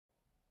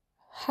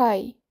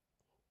Hi,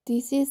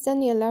 this is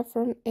Daniela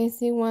from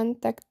SD-WAN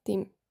Tech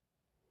team.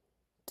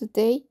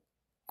 Today,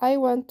 I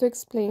want to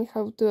explain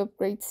how to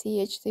upgrade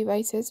cEdge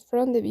devices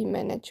from the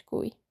vManage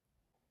GUI.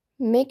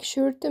 Make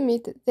sure to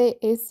meet the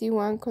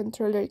SD-WAN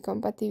controller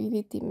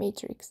compatibility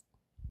matrix.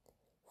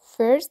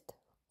 First,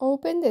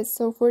 open the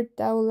software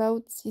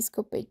download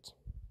Cisco page.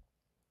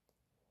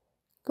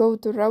 Go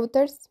to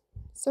Routers,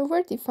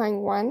 Software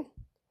Defined WAN,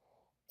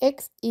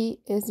 XE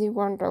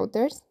SD-WAN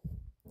routers,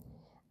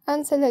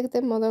 and select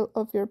the model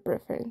of your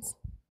preference.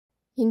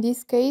 In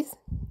this case,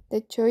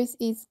 the choice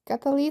is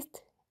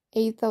Catalyst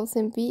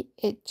 8000V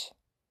Edge.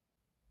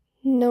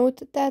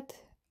 Note that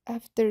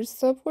after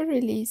software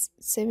release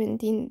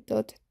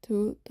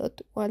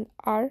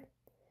 17.2.1r,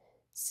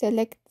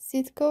 select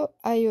Cisco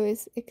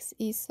iOS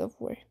XE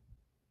software.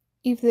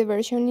 If the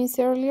version is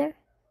earlier,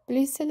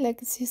 please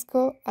select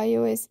Cisco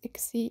iOS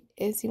XE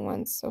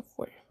SD-WAN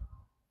software.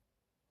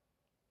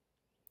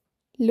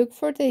 Look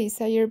for the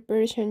desired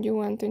version you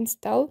want to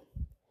install.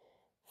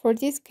 For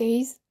this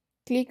case,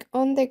 click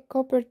on the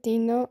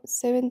Cupertino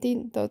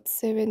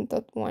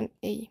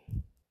 17.7.1a.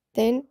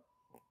 Then,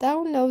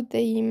 download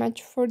the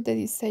image for the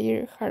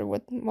desired hardware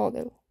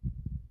model.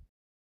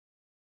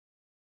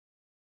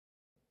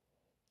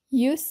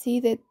 You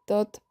see the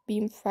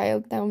 .bin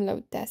file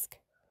download task.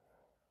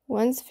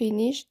 Once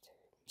finished,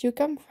 you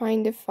can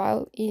find the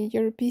file in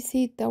your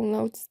PC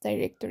downloads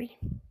directory.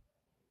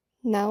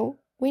 Now,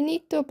 we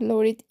need to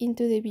upload it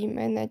into the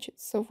vManage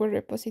software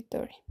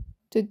repository.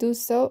 To do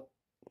so,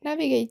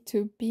 navigate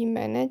to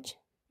vManage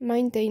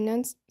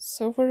Maintenance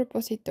Software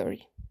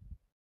Repository.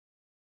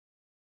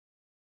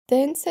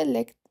 Then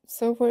select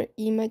Software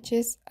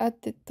Images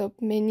at the top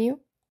menu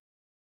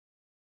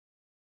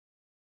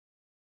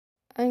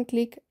and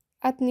click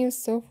Add New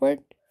Software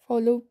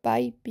followed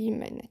by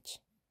vManage.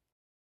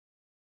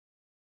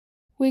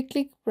 We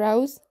click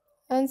Browse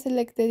and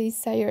select the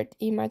desired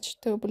image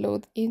to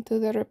upload into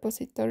the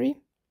repository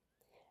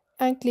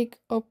and click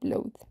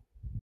Upload.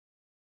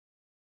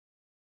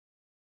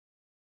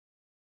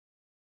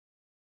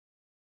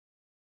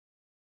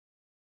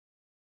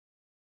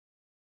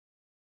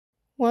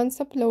 Once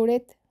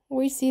uploaded,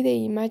 we see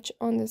the image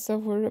on the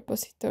software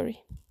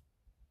repository.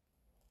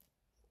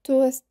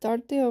 To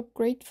start the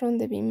upgrade from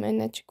the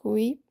vManage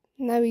GUI,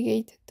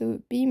 navigate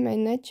to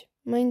vManage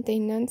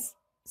Maintenance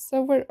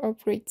Software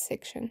Upgrade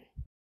section.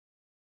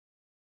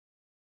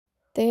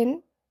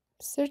 Then,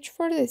 search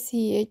for the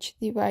cEdge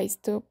device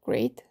to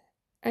upgrade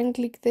and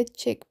click the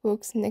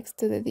checkbox next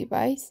to the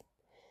device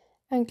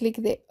and click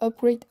the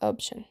Upgrade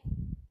option.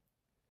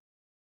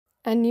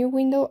 A new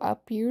window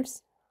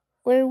appears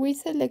where we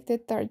select the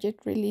target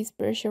release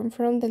version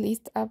from the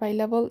list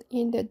available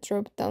in the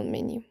drop-down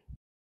menu.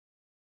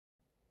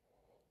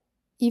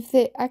 If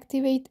the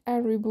Activate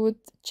and Reboot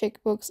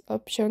checkbox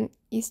option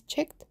is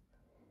checked,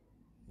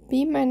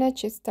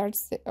 vManage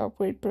starts the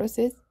upgrade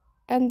process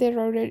and the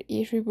router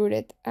is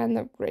rebooted and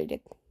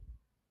upgraded.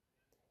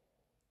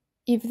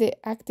 If the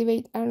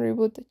Activate and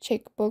Reboot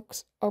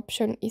checkbox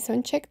option is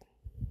unchecked,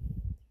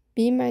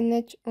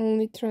 vManage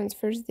only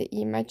transfers the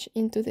image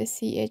into the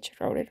cEdge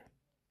router.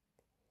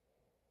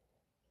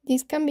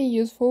 This can be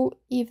useful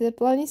if the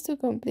plan is to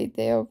complete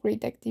the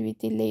upgrade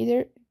activity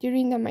later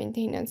during the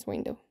maintenance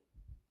window.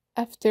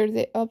 After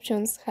the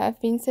options have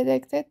been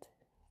selected,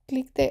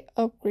 click the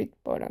Upgrade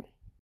button.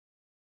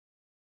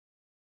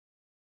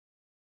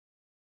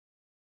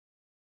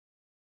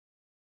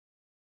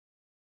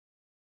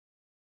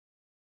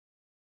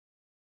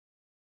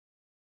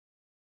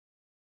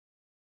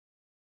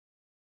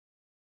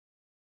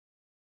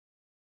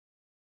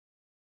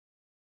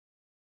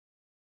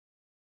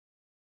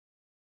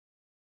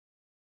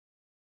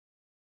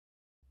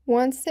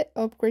 Once the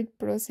upgrade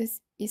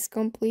process is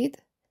complete,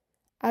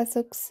 a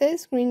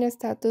success green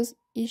status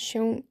is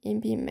shown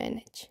in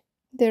vManage.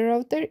 The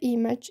router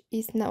image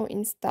is now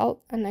installed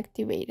and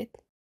activated.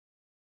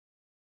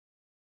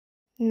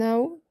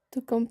 Now,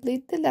 to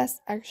complete the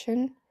last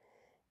action,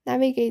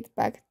 navigate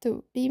back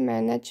to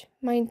vManage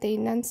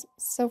Maintenance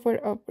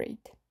Software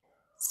Upgrade.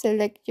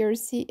 Select your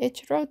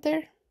cEdge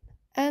router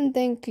and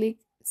then click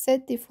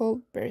Set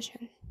Default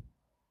Version.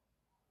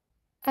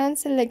 And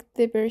select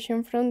the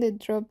version from the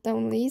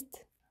drop-down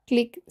list,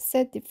 click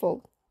Set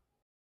Default.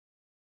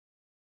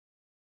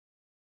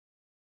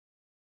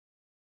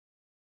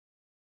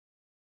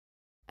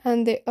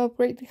 And the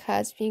upgrade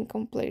has been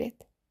completed.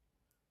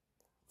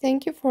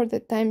 Thank you for the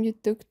time you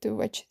took to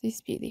watch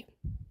this video.